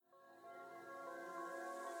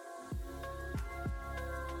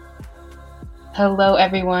Hello,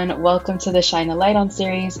 everyone. Welcome to the Shine a Light On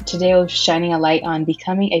series. Today, we're shining a light on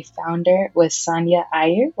becoming a founder with Sonia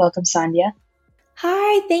Iyer. Welcome, Sonia.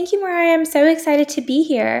 Hi, thank you, Mariah. I'm so excited to be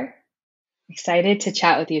here. Excited to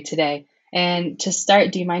chat with you today. And to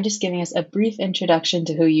start, do you mind just giving us a brief introduction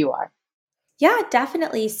to who you are? Yeah,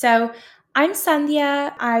 definitely. So I'm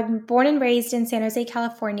Sandhya. I'm born and raised in San Jose,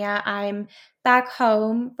 California. I'm back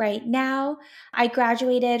home right now. I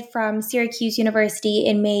graduated from Syracuse University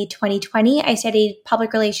in May 2020. I studied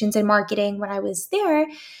public relations and marketing when I was there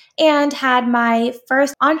and had my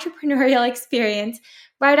first entrepreneurial experience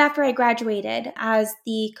right after I graduated as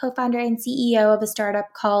the co founder and CEO of a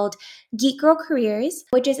startup called Geek Girl Careers,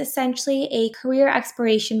 which is essentially a career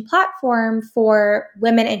exploration platform for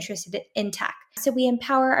women interested in tech. So we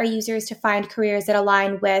empower our users to find careers that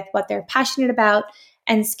align with what they're passionate about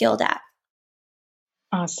and skilled at.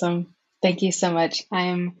 Awesome. Thank you so much.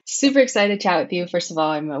 I'm super excited to chat with you. First of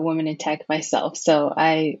all, I'm a woman in tech myself, so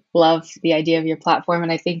I love the idea of your platform,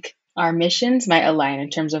 and I think our missions might align in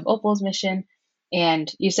terms of Opal's mission.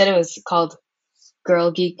 And you said it was called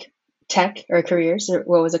Girl Geek Tech or Careers, or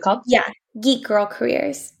what was it called? Yeah, Geek Girl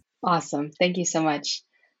Careers. Awesome. Thank you so much.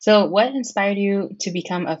 So, what inspired you to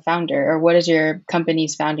become a founder, or what is your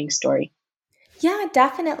company's founding story? Yeah,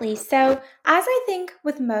 definitely. So, as I think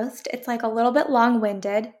with most, it's like a little bit long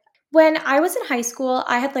winded. When I was in high school,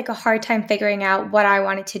 I had like a hard time figuring out what I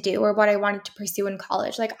wanted to do or what I wanted to pursue in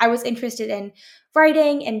college. Like, I was interested in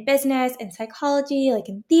writing and business and psychology, like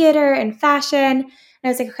in theater and fashion. And I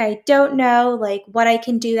was like, okay, I don't know like what I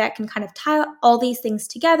can do that can kind of tie all these things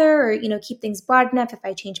together or, keep things broad enough if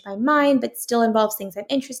I change my mind, but still involves things I'm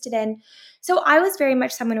interested in. So, I was very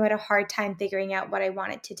much someone who had a hard time figuring out what I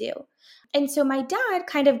wanted to do. And so my dad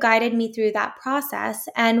kind of guided me through that process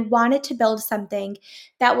and wanted to build something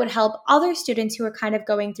that would help other students who were kind of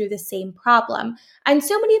going through the same problem. And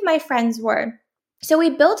so many of my friends were. So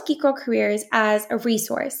we built Geek Girl Careers as a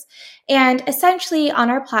resource. And essentially on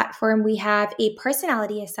our platform, we have a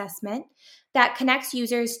personality assessment that connects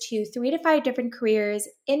users to 3 to 5 different careers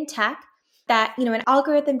in tech that, an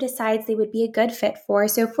algorithm decides they would be a good fit for.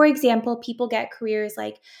 So for example, people get careers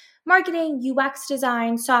like marketing, UX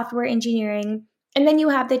design, software engineering, and then you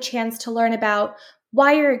have the chance to learn about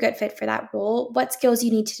why you're a good fit for that role, what skills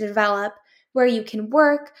you need to develop, where you can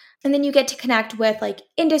work, and then you get to connect with like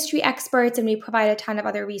industry experts, and we provide a ton of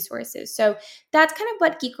other resources. So that's kind of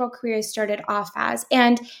what Geek Girl Careers started off as.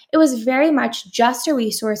 And it was very much just a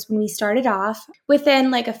resource when we started off.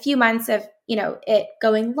 Within like a few months of, it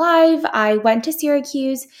going live, I went to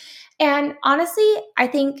Syracuse. And honestly, I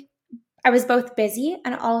think I was both busy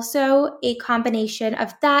and also a combination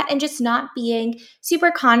of that and just not being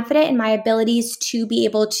super confident in my abilities to be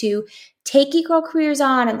able to take Geek Girl Careers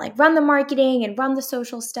on and like run the marketing and run the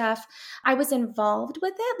social stuff. I was involved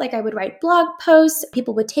with it. Like I would write blog posts,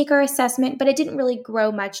 people would take our assessment, but it didn't really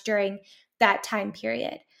grow much during that time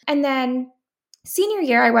period. And then senior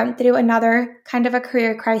year, I went through another kind of a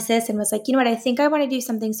career crisis and was like, you know what, I think I want to do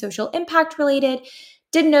something social impact related.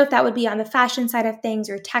 Didn't know if that would be on the fashion side of things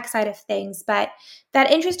or tech side of things, but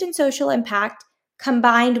that interest in social impact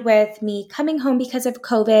combined with me coming home because of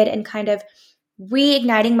COVID and kind of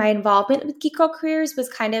reigniting my involvement with Geek Girl Careers was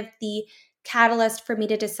kind of the catalyst for me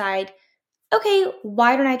to decide, okay,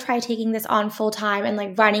 why don't I try taking this on full time and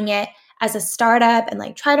like running it as a startup and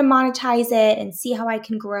like try to monetize it and see how I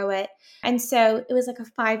can grow it. And so it was like a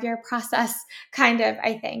 5 year process, kind of,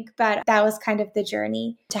 I think. But that was kind of the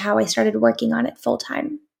journey to how I started working on it full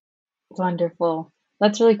time. Wonderful.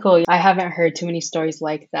 That's really cool. I haven't heard too many stories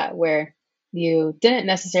like that where you didn't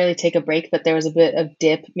necessarily take a break, but there was a bit of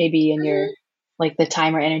dip maybe in your like the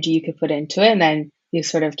time or energy you could put into it, and then you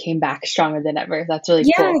sort of came back stronger than ever. That's really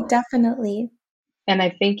Yeah, cool. definitely. And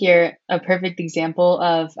I think you're a perfect example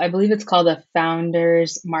of, I believe it's called a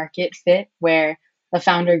founder's market fit, where a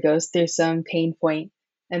founder goes through some pain point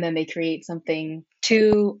and then they create something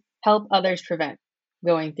to help others prevent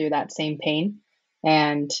going through that same pain.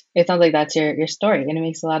 And it sounds like that's your story, and it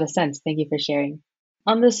makes a lot of sense. Thank you for sharing.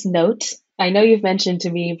 On this note, I know you've mentioned to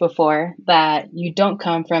me before that you don't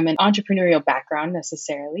come from an entrepreneurial background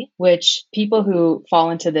necessarily, which people who fall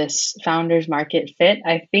into this founders market fit,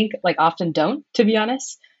 I think like often don't, to be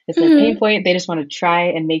honest. It's their pain Mhm. point. They just want to try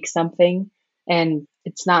and make something, and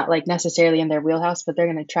it's not like necessarily in their wheelhouse, but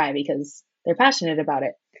they're going to try because they're passionate about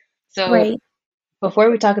it. So Right. before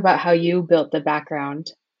we talk about how you built the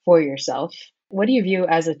background for yourself, what do you view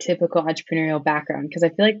as a typical entrepreneurial background? Because I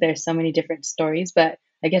feel like there's so many different stories, but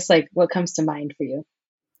I guess like what comes to mind for you?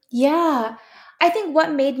 Yeah. I think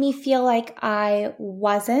what made me feel like I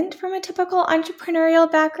wasn't from a typical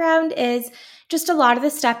entrepreneurial background is just a lot of the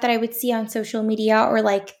stuff that I would see on social media or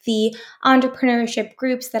like the entrepreneurship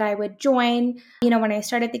groups that I would join, when I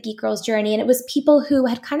started the Geek Girls journey. And it was people who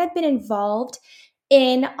had kind of been involved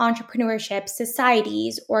in entrepreneurship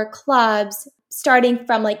societies or clubs starting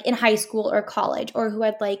from like in high school or college, or who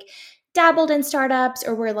had like dabbled in startups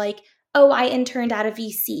or were like, oh, I interned at a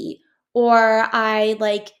VC, or I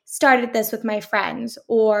like started this with my friends,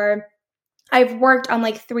 or I've worked on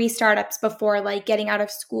like 3 startups before, like getting out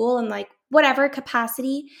of school in like whatever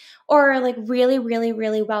capacity, or like really, really,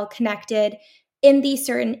 really well connected in these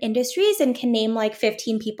certain industries and can name like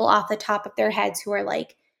 15 people off the top of their heads who are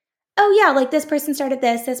like, oh yeah, like this person started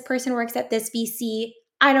this person works at this VC,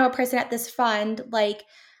 I know a person at this fund. Like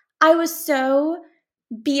I was so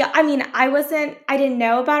I didn't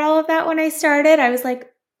know about all of that when I started. I was like,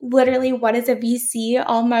 literally, what is a VC?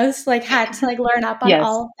 Almost like had to like learn up on Yes.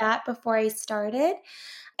 all of that before I started.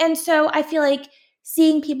 And so I feel like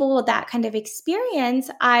seeing people with that kind of experience,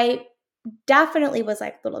 I definitely was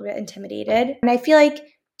like a little bit intimidated. And I feel like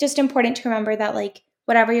just important to remember that like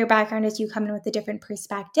whatever your background is, you come in with a different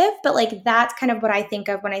perspective. But like that's kind of what I think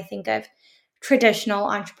of when I think of traditional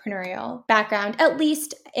entrepreneurial background, at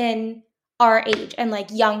least in our age and like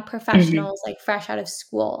young Mhm. professionals, like fresh out of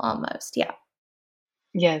school almost. Yeah.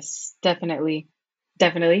 Yes, definitely.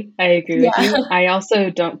 Definitely. I agree with Yeah. you. I also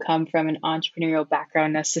don't come from an entrepreneurial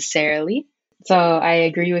background necessarily. So I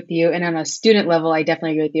agree with you. And on a student level, I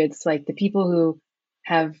definitely agree with you. It's like the people who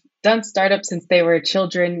have done startups since they were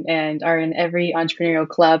children and are in every entrepreneurial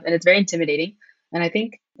club, and it's very intimidating. And I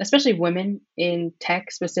think, especially women in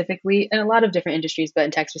tech specifically, and a lot of different industries, but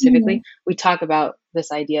in tech Mhm. specifically, we talk about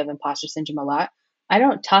this idea of imposter syndrome a lot. I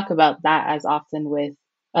don't talk about that as often with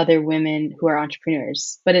other women who are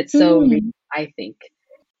entrepreneurs, but it's so real, Mhm. I think.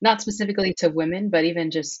 Not specifically to women, but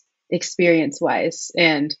even just experience wise.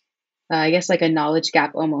 And I guess like a knowledge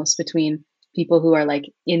gap almost between people who are like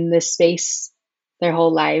in this space their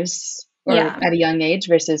whole lives or Yeah. at a young age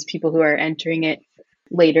versus people who are entering it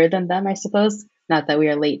later than them, I suppose. Not that we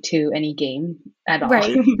are late to any game at all,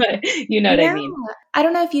 Right. but you know what I Yeah. mean. I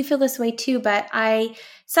don't know if you feel this way too, but I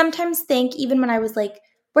sometimes think, even when I was like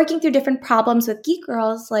working through different problems with Geek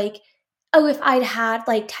Girls, like, oh, if I'd had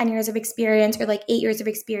like 10 years of experience or like 8 years of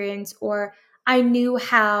experience, or I knew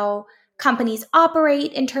how companies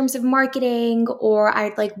operate in terms of marketing, or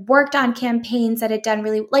I'd like worked on campaigns that had done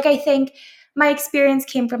really, like, I think my experience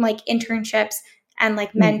came from like internships and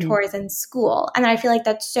like Hmm. mentors in school. And I feel like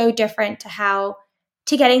that's so different to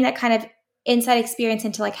getting that kind of inside experience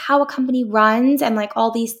into like how a company runs and like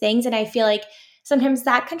all these things. And I feel like sometimes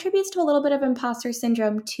that contributes to a little bit of imposter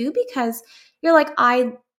syndrome too, because you're like,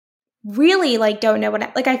 I really like don't know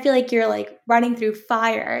like I feel like you're like running through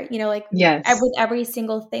fire, like Yes. with every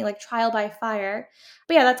single thing, like trial by fire.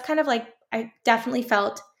 But yeah, that's kind of like, I definitely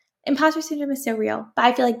felt imposter syndrome is so real, but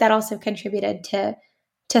I feel like that also contributed to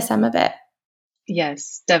some of it.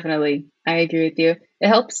 Yes, definitely. I agree with you. It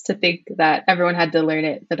helps to think that everyone had to learn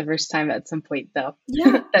it for the first time at some point, though.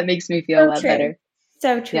 Yeah, That makes me feel a so lot true. better.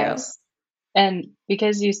 So true. Yes. And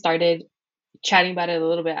because you started chatting about it a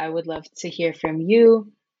little bit, I would love to hear from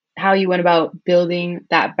you how you went about building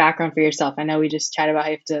that background for yourself. I know we just chatted about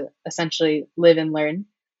how you have to essentially live and learn,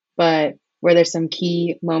 but were there some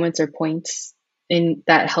key moments or points in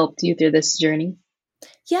that helped you through this journey?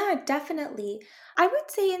 Yeah, definitely. I would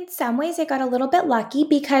say in some ways I got a little bit lucky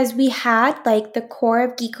because we had like the core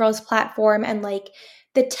of Geek Girls platform and like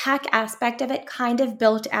the tech aspect of it kind of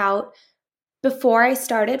built out before I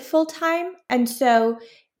started full time. And so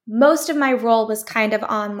most of my role was kind of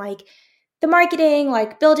on like the marketing,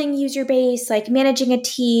 like building user base, like managing a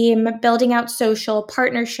team, building out social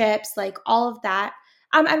partnerships, like all of that.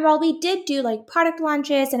 And while we did do like product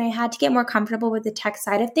launches and I had to get more comfortable with the tech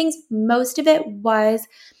side of things, most of it was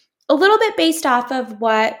a little bit based off of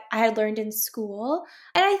what I had learned in school.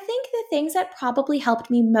 And I think the things that probably helped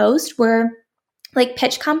me most were like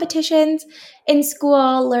pitch competitions in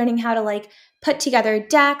school, learning how to like put together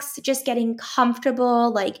decks, just getting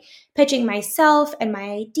comfortable, like pitching myself and my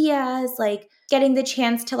ideas, like getting the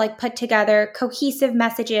chance to like put together cohesive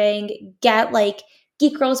messaging, get like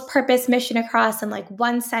Geek Girl's purpose mission across in like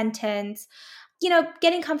one sentence,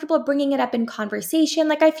 getting comfortable bringing it up in conversation.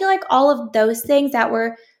 Like I feel like all of those things that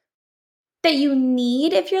you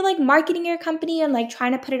need if you're like marketing your company and like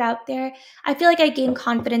trying to put it out there. I feel like I gained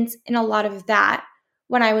confidence in a lot of that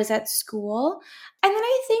when I was at school. And then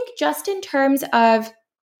I think just in terms of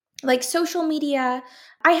like social media,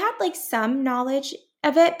 I had like some knowledge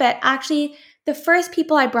of it, but actually the first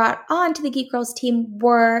people I brought on to the Geek Girls team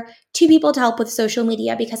were two people to help with social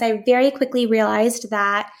media, because I very quickly realized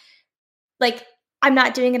that like I'm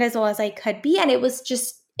not doing it as well as I could be. And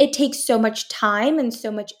it takes so much time and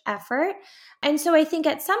so much effort. And so I think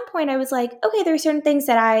at some point I was like, okay, there are certain things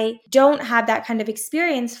that I don't have that kind of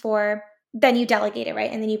experience for. Then you delegate it,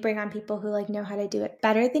 right? And then you bring on people who like know how to do it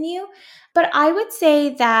better than you. But I would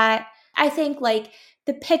say that I think like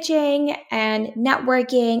the pitching and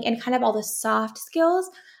networking and kind of all the soft skills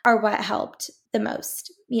are what helped the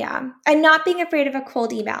most. Yeah. And not being afraid of a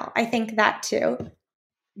cold email. I think that too.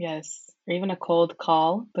 Yes. Or even a cold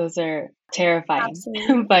call. Those are terrifying.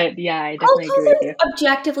 Absolutely. But yeah, I Cold definitely calls agree with you. are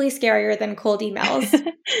objectively scarier than cold emails.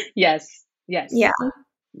 Yes. Yes. Yeah.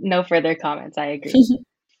 No further comments. I agree.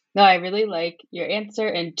 No, I really like your answer.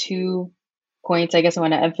 And 2 points I guess I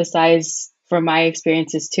want to emphasize from my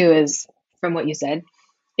experiences too is from what you said.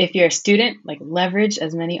 If you're a student, like leverage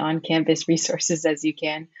as many on-campus resources as you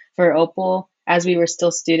can. For Opal, as we were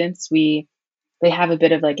still students, they have a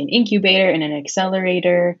bit of like an incubator and an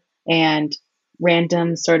accelerator and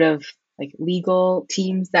random sort of like legal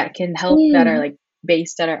teams that can help that are Mm, like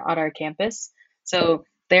based at our campus. So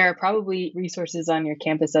there are probably resources on your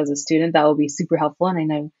campus as a student that will be super helpful. And I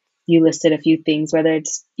know you listed a few things, whether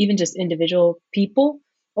it's even just individual people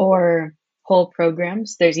or whole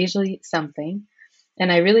programs, there's usually something.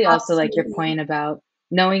 And I really also like your absolutely. point about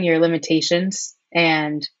knowing your limitations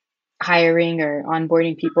and hiring or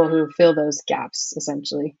onboarding people who fill those gaps,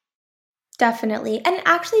 essentially. Definitely. And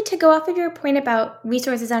actually, to go off of your point about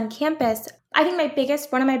resources on campus, I think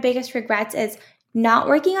one of my biggest regrets is not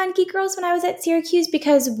working on Geek Girls when I was at Syracuse,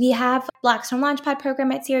 because we have Blackstone Launchpad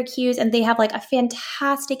program at Syracuse and they have like a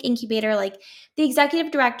fantastic incubator. Like the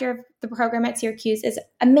executive director of the program at Syracuse is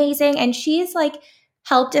amazing. And she's like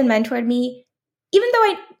helped and mentored me, even though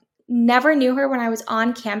I never knew her when I was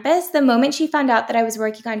on campus. The moment she found out that I was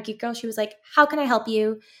working on Geek Girls, she was like, "How can I help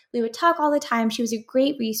you?" We would talk all the time. She was a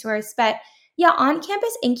great resource. But yeah, on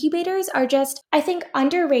campus incubators are just, I think,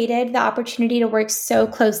 underrated. The opportunity to work so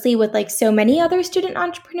closely with like so many other student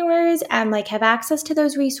entrepreneurs and like have access to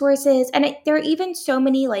those resources. And there are even so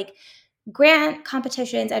many like grant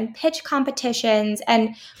competitions and pitch competitions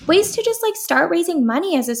and ways to just like start raising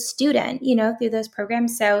money as a student, through those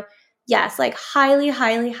programs. So yes, like highly,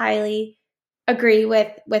 highly, highly agree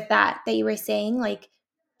with that you were saying. Like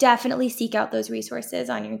definitely seek out those resources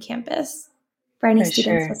on your campus for any For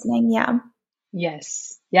students sure. listening. Yeah.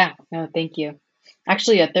 Yes. Yeah. No, thank you.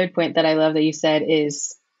 Actually, a third point that I love that you said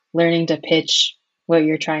is learning to pitch what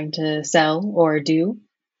you're trying to sell or do,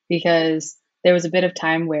 because there was a bit of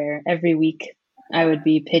time where every week I would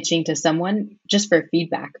be pitching to someone just for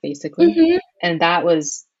feedback, basically. Hmm. And that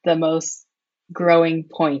was the most growing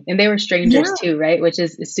point. And they were strangers Yeah. too, right? Which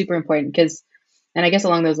is super important because, and I guess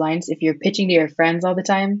along those lines, if you're pitching to your friends all the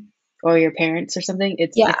time or your parents or something,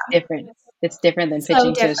 Yeah. it's different. It's different than So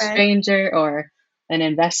pitching to a different. stranger or an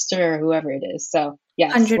investor or whoever it is. So,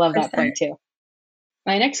 yes, love that 100%. point too.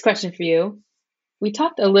 My next question for you, we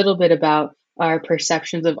talked a little bit about our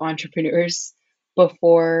perceptions of entrepreneurs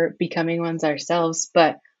before becoming ones ourselves,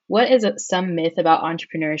 but what is some myth about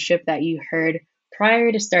entrepreneurship that you heard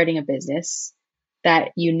prior to starting a business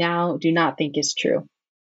that you now do not think is true?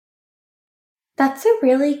 That's a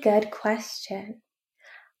really good question.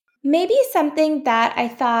 Maybe something that I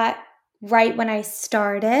thought right when I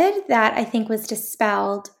started that I think was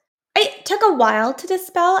dispelled. It took a while to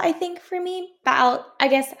dispel, I think, for me, but I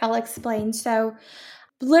guess I'll explain. So,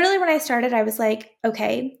 literally, when I started, I was like,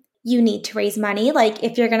 okay, you need to raise money. Like,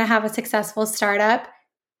 if you're going to have a successful startup,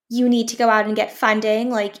 you need to go out and get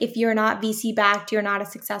funding. Like, if you're not VC backed, you're not a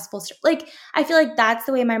successful like, I feel like that's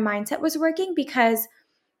the way my mindset was working, because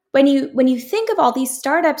when you think of all these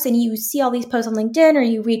startups and you see all these posts on LinkedIn or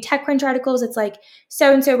you read TechCrunch articles, it's like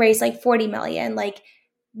so and so raised like 40 million. Like,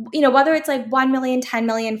 whether it's like 1 million, 10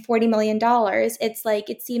 million, $40 million, it's like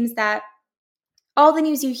it seems that all the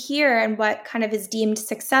news you hear and what kind of is deemed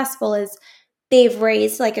successful is they've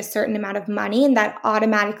raised like a certain amount of money, and that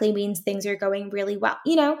automatically means things are going really well.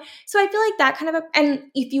 So I feel like that kind of and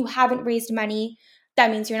if you haven't raised money,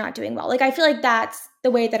 that means you're not doing well. Like, I feel like that's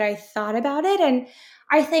the way that I thought about it. And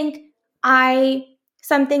I think I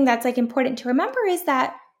something that's like important to remember is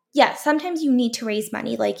that yes, sometimes you need to raise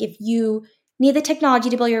money. Like, if you need the technology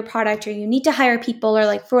to build your product, or you need to hire people, or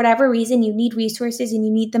like for whatever reason you need resources and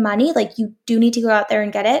you need the money, like you do need to go out there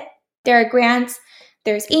and get it. There are grants,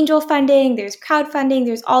 there's angel funding, there's crowdfunding,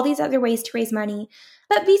 there's all these other ways to raise money.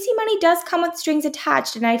 But VC money does come with strings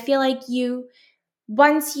attached. And I feel like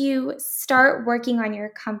once you start working on your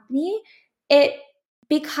company, it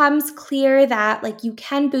becomes clear that like you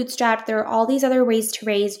can bootstrap. There are all these other ways to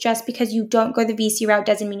raise. Just because you don't go the VC route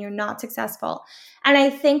doesn't mean you're not successful. And I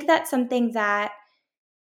think that's something that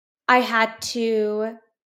I had to,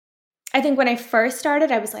 I think when I first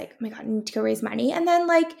started, I was like, oh my God, I need to go raise money. And then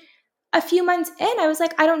like a few months in, I was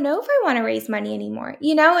like, I don't know if I want to raise money anymore,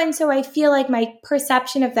 you know? And so I feel like my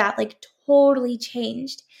perception of that like totally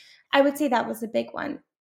changed. I would say that was a big one.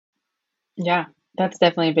 Yeah, that's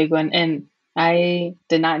definitely a big one. And I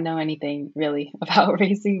did not know anything really about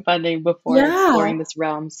raising funding before Yeah. exploring this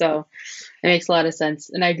realm. So it makes a lot of sense.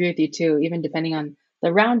 And I agree with you too, even depending on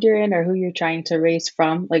the round you're in or who you're trying to raise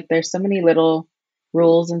from. Like there's so many little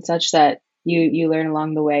rules and such that you learn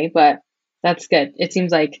along the way, but that's good. It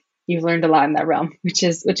seems like you've learned a lot in that realm, which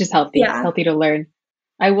is healthy. It's Yeah. healthy to learn.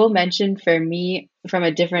 I will mention for me from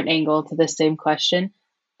a different angle to the same question,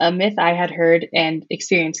 a myth I had heard and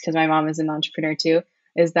experienced because my mom is an entrepreneur too,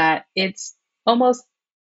 is that it's almost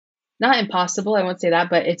not impossible, I won't say that,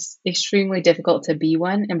 but it's extremely difficult to be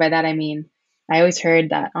one. And by that, I mean, I always heard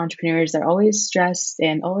that entrepreneurs are always stressed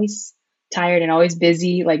and always tired and always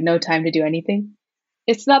busy, like no time to do anything.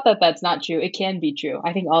 It's not that that's not true. It can be true.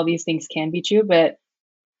 I think all these things can be true, but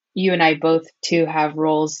you and I both too have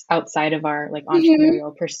roles outside of our like Hmm.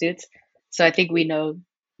 entrepreneurial pursuits. So I think we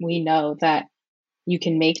know that you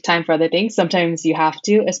can make time for other things. Sometimes you have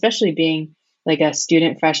to, especially being like a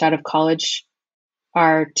student fresh out of college.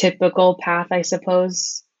 Our typical path, I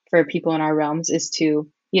suppose, for people in our realms is to,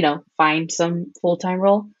 find some full time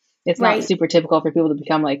role. It's not Right. super typical for people to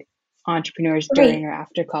become like entrepreneurs Right. during or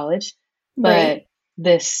after college. But Right.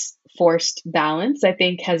 this forced balance, I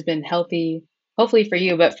think, has been healthy, hopefully for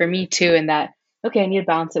you, but for me too, in that, okay, I need to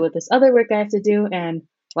balance it with this other work I have to do. And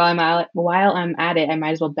while I'm at it, I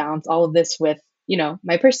might as well balance all of this with,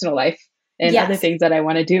 my personal life and other Yes. things that I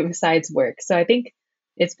want to do besides work. So I think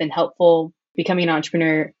it's been helpful becoming an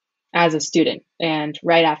entrepreneur as a student and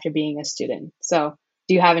right after being a student. So,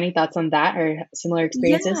 do you have any thoughts on that or similar Yeah.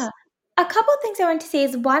 experiences? A couple of things I want to say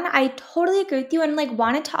is one, I totally agree with you and like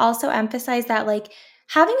wanted to also emphasize that like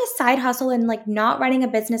having a side hustle and like not running a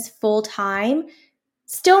business full time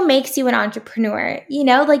still makes you an entrepreneur. You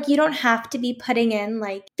know, like you don't have to be putting in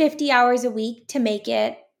like 50 hours a week to make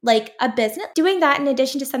it like a business. Doing that in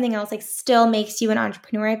addition to something else like still makes you an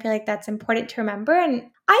entrepreneur. I feel like that's important to remember. And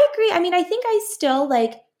I agree. I mean, I think I still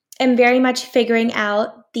like am very much figuring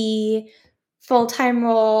out the full-time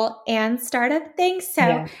role and startup thing. So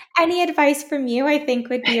Yeah. any advice from you I think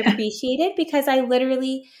would be appreciated because I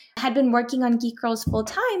literally had been working on Geek Girls full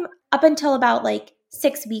time up until about like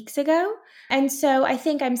 6 weeks ago. And so I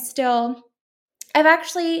think I've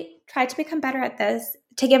actually tried to become better at this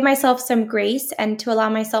to give myself some grace and to allow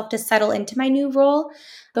myself to settle into my new role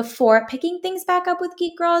before picking things back up with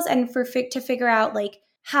Geek Girls and to figure out like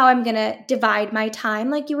how I'm going to divide my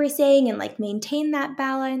time like you were saying and like maintain that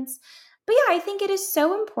balance. But yeah, I think it is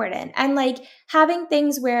so important and like having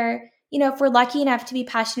things where if we're lucky enough to be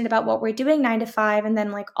passionate about what we're doing 9 to 5 and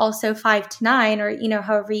then like also 5 to 9 or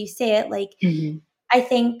however you say it like Hmm. I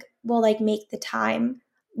think we'll like make the time.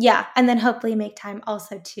 Yeah, and then hopefully make time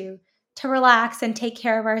also to relax and take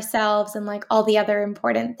care of ourselves and like all the other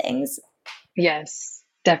important things. Yes,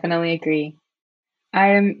 definitely agree. I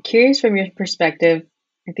am curious from your perspective.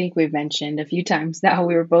 I think we've mentioned a few times now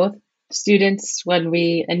we were both students when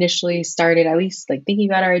we initially started, at least like thinking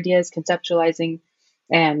about our ideas, conceptualizing,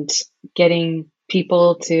 and getting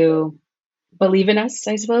people to believe in us,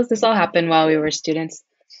 I suppose. This all happened while we were students.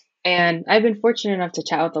 And I've been fortunate enough to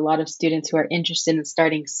chat with a lot of students who are interested in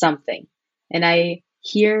starting something. And I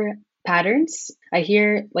hear patterns. I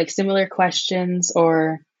hear like similar questions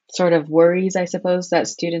or sort of worries, I suppose, that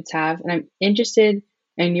students have. And I'm interested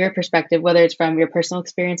in your perspective, whether it's from your personal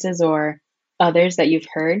experiences or others that you've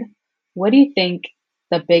heard. What do you think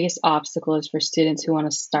the biggest obstacle is for students who want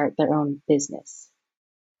to start their own business?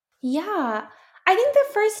 Yeah. I think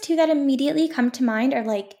the first two that immediately come to mind are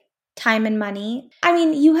like time and money. I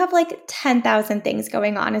mean, you have like 10,000 things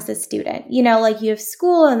going on as a student. Like you have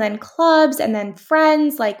school and then clubs and then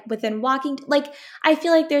friends, like within walking. Like, I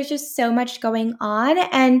feel like there's just so much going on.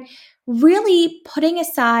 And really putting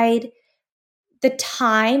aside the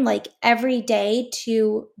time like every day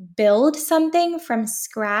to build something from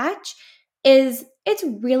scratch it's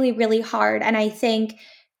really really hard and I think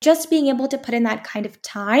just being able to put in that kind of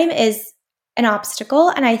time is an obstacle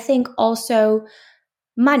and I think also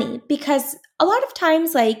money because a lot of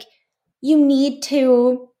times like you need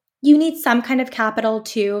to you need some kind of capital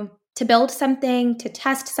to build something, to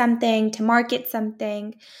test something, to market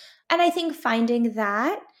something. And I think finding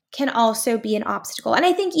that can also be an obstacle. And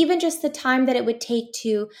I think even just the time that it would take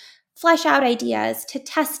to flesh out ideas, to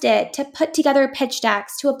test it, to put together pitch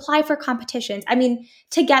decks, to apply for competitions. I mean,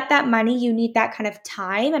 to get that money, you need that kind of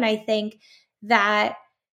time. And I think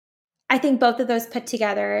both of those put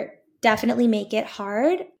together definitely make it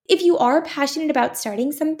hard. If you are passionate about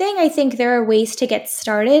starting something, I think there are ways to get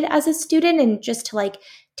started as a student and just to like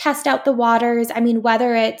test out the waters. I mean,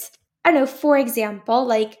 whether it's, I don't know, for example,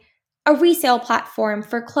 like a resale platform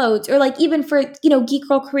for clothes or like even for, Geek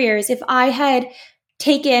Girl Careers. If I had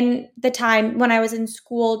taken the time when I was in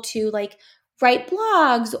school to like write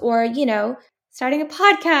blogs or, starting a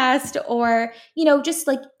podcast or, just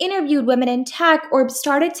like interviewed women in tech or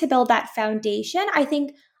started to build that foundation, I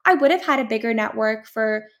think I would have had a bigger network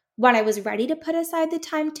for when I was ready to put aside the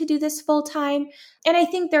time to do this full time. And I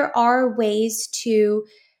think there are ways to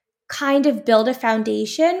kind of build a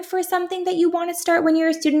foundation for something that you want to start when you're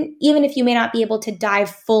a student, even if you may not be able to dive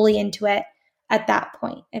fully into it at that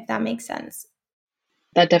point, if that makes sense.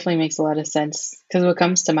 That definitely makes a lot of sense because what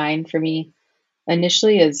comes to mind for me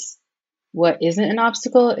initially is what isn't an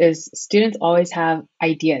obstacle is students always have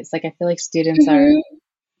ideas. Like I feel like students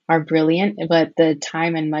are brilliant, but the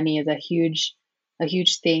time and money is a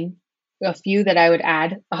huge thing. A few that I would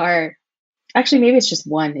add are actually maybe it's just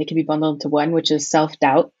one. It can be bundled into one, which is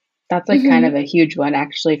self-doubt. That's like kind of a huge one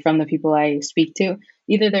actually from the people I speak to.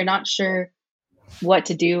 Either they're not sure what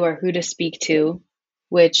to do or who to speak to,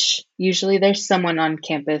 which usually there's someone on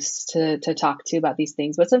campus to talk to about these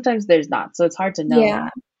things, but sometimes there's not. So it's hard to know, Yeah.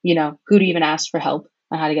 Who to even ask for help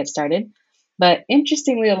on how to get started. But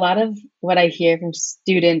interestingly, a lot of what I hear from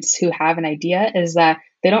students who have an idea is that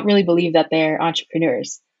they don't really believe that they're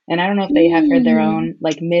entrepreneurs. And I don't know if they have heard their own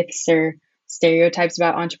like myths or stereotypes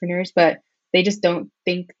about entrepreneurs, but they just don't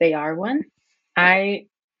think they are one.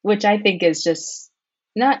 Which I think is just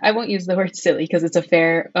not, I won't use the word silly because it's a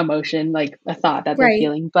fair emotion, like a thought that they're Right.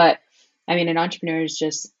 feeling. But I mean, an entrepreneur is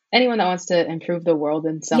just anyone that wants to improve the world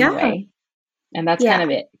in some Yeah. way. And that's Yeah. kind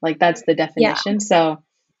of it. Like that's the Yeah. definition. So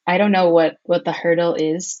I don't know what the hurdle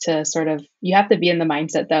is to sort of, you have to be in the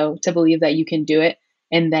mindset though to believe that you can do it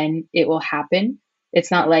and then it will happen.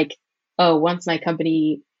 It's not like, oh, once my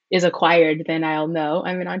company is acquired, then I'll know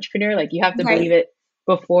I'm an entrepreneur. Like you have to Right. believe it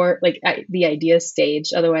before like at the idea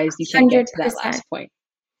stage. Otherwise you can't get to that 100%. last point.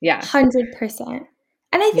 Yeah. 100%.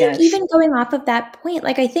 And I think Yes. even going off of that point,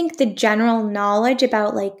 like I think the general knowledge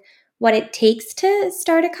about like what it takes to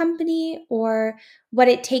start a company or what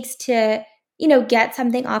it takes to, get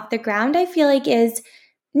something off the ground, I feel like is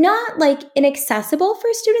not like inaccessible for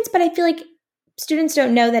students, but I feel like students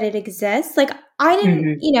don't know that it exists. Like I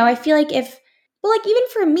didn't, Hmm. I feel like well, like even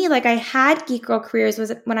for me, like I had Geek Girl Careers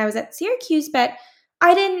was when I was at Syracuse, but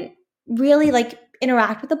I didn't really like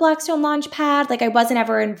interact with the Blackstone Launchpad. Like I wasn't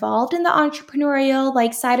ever involved in the entrepreneurial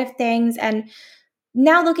like side of things. And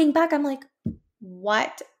now looking back, I'm like,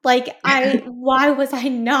 what? Like why was I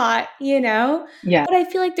not, Yeah. But I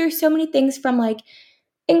feel like there's so many things from like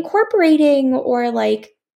incorporating or like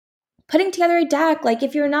putting together a deck. Like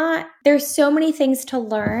if you're not, there's so many things to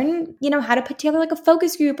learn, how to put together like a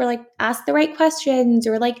focus group or like ask the right questions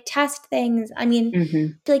or like test things. I mean, Hmm.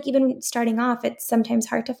 I feel like even starting off, it's sometimes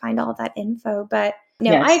hard to find all of that info, but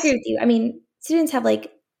no, I agree Yes. with you. I mean, students have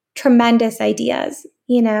like tremendous ideas,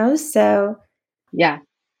 so Yeah.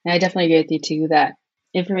 And I definitely agree with you too that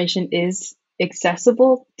information is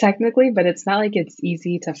accessible technically, but it's not like it's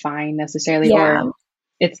easy to find necessarily, yeah. or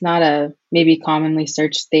it's not a maybe commonly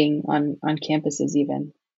searched thing on campuses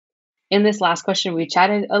even. In this last question, we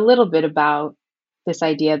chatted a little bit about this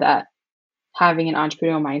idea that having an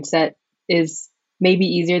entrepreneurial mindset is maybe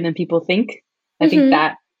easier than people think. I think Hmm.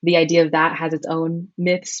 that the idea of that has its own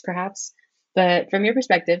myths, perhaps. But from your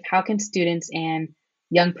perspective, how can students and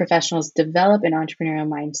young professionals develop an entrepreneurial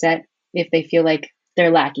mindset if they feel like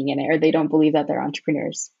they're lacking in it or they don't believe that they're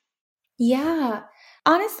entrepreneurs? Yeah.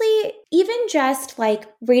 Honestly, even just like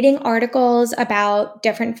reading articles about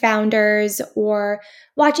different founders or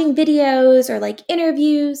watching videos or like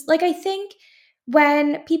interviews, like I think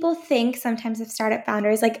when people think sometimes of startup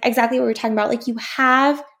founders, like exactly what we are talking about, like you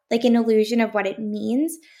have like an illusion of what it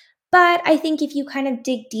means. But I think if you kind of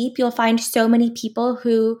dig deep, you'll find so many people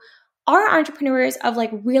who are entrepreneurs of like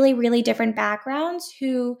really, really different backgrounds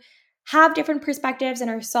who have different perspectives and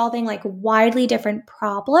are solving like widely different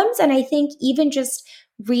problems. And I think even just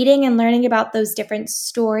reading and learning about those different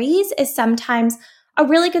stories is sometimes a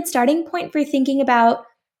really good starting point for thinking about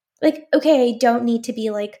like, okay, I don't need to be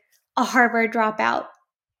like a Harvard dropout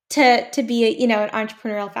to be a, an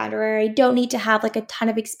entrepreneurial founder, or I don't need to have like a ton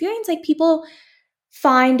of experience. Like people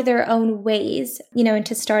find their own ways,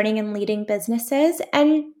 into starting and leading businesses.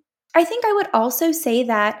 And I think I would also say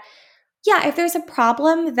that, yeah, if there's a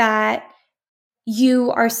problem that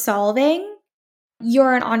you are solving,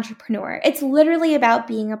 you're an entrepreneur. It's literally about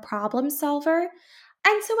being a problem solver.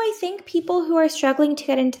 And so I think people who are struggling to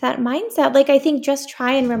get into that mindset, like I think just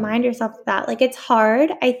try and remind yourself of that. Like it's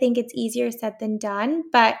hard. I think it's easier said than done,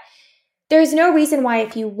 but there's no reason why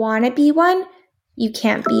if you want to be one, you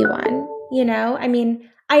can't be one. You know? I mean,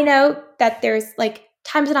 I know that there's like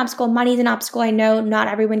time's an obstacle, money's an obstacle. I know not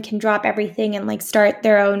everyone can drop everything and like start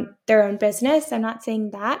their own business. I'm not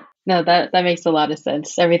saying that. No, that makes a lot of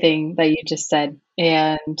sense. Everything that you just said.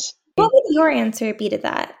 And What would your answer be to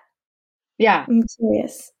that? yeah, I'm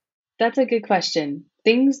curious. that's a good question.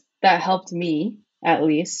 Things that helped me, at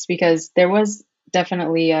least, because there was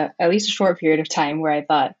definitely at least a short period of time where I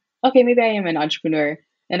thought, okay, maybe I am an entrepreneur.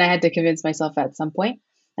 And I had to convince myself at some point.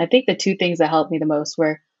 I think the two things that helped me the most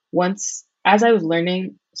were once, as I was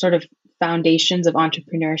learning sort of foundations of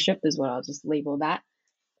entrepreneurship, is what I'll just label that.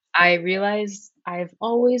 I realized I've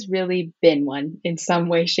always really been one in some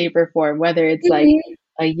way, shape, or form, whether it's like Mhm.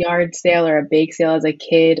 a yard sale or a bake sale as a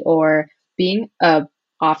kid, or being a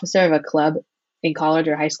officer of a club in college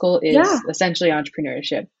or high school Yeah. is essentially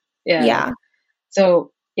entrepreneurship. Yeah. Yeah.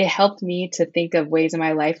 So it helped me to think of ways in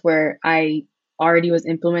my life where I already was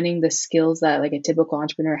implementing the skills that like a typical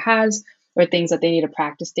entrepreneur has or things that they need to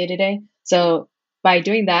practice day to day. So by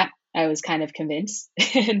doing that, I was kind of convinced.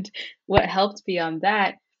 And what helped beyond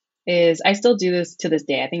that is I still do this to this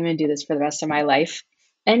day. I think I'm going to do this for the rest of my life.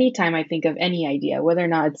 Anytime I think of any idea, whether or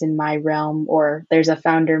not it's in my realm or there's a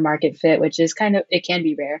founder market fit, which is kind of, it can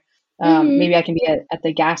be rare. Mhm. Maybe I can be at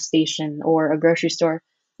the gas station or a grocery store.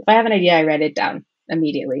 If I have an idea, I write it down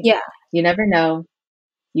immediately. Yeah. You never know.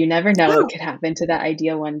 You never know Yeah. what could happen to that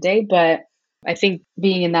idea one day. But I think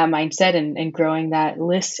being in that mindset and growing that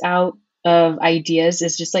list out of ideas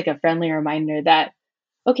is just like a friendly reminder that,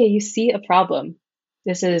 okay, you see a problem.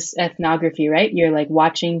 This is ethnography, right? You're like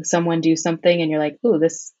watching someone do something and you're like, ooh,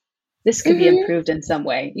 this could be Mhm. improved in some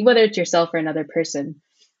way, whether it's yourself or another person.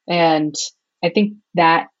 And I think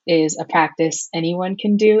that is a practice anyone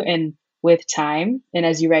can do. And with time, and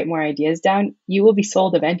as you write more ideas down, you will be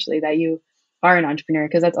sold eventually that you are an entrepreneur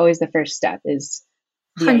because that's always the first step is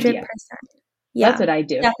the idea. 100%. That's Yeah. what I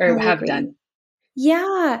do or Definitely have agree. done.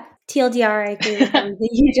 Yeah. TLDR, I agree with everything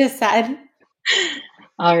you just said.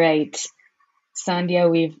 All right, Sandhya,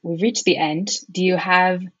 we've reached the end. Do you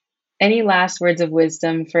have any last words of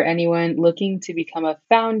wisdom for anyone looking to become a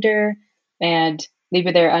founder and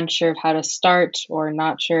maybe they're unsure of how to start or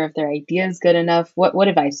not sure if their idea is good enough? What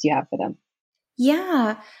advice do you have for them?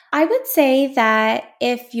 Yeah, I would say that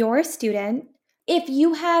if you're a student, if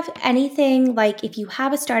you have anything like if you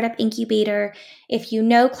have a startup incubator, if you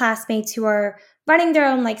know classmates who are running their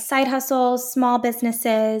own like side hustles, small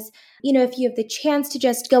businesses, if you have the chance to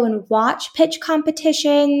just go and watch pitch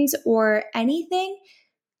competitions or anything,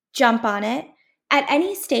 jump on it at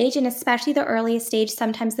any stage, and especially the earliest stage.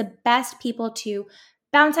 Sometimes the best people to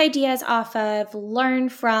bounce ideas off of, learn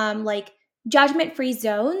from, like judgment free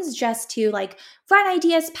zones, just to like run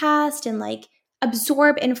ideas past and like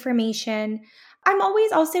absorb information. I'm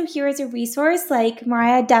always also here as a resource. Like,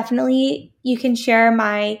 Mariah, definitely you can share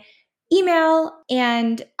my email,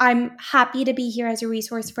 and I'm happy to be here as a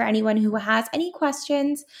resource for anyone who has any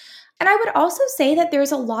questions. And I would also say that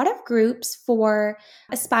there's a lot of groups for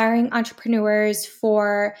aspiring entrepreneurs,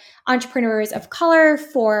 for entrepreneurs of color,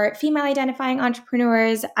 for female identifying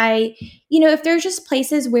entrepreneurs. If there's just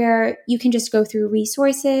places where you can just go through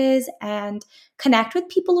resources and connect with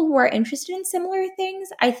people who are interested in similar things,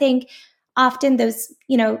 I think often those,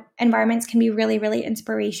 environments can be really, really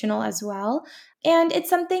inspirational as well. And it's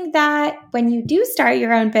something that when you do start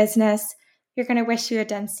your own business, you're going to wish you had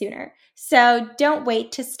done sooner. So don't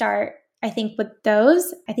wait to start. I think with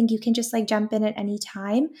those, I think you can just like jump in at any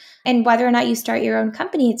time. And whether or not you start your own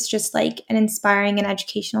company, it's just like an inspiring and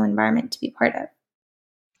educational environment to be part of.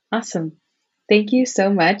 Awesome. Thank you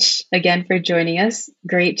so much again for joining us.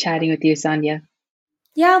 Great chatting with you, Sandhya.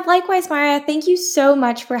 Yeah, likewise, Mara. Thank you so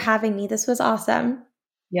much for having me. This was awesome.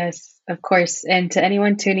 Yes, of course. And to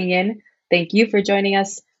anyone tuning in, thank you for joining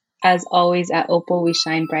us. As always, at Opal, we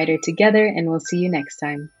shine brighter together, and we'll see you next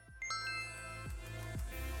time.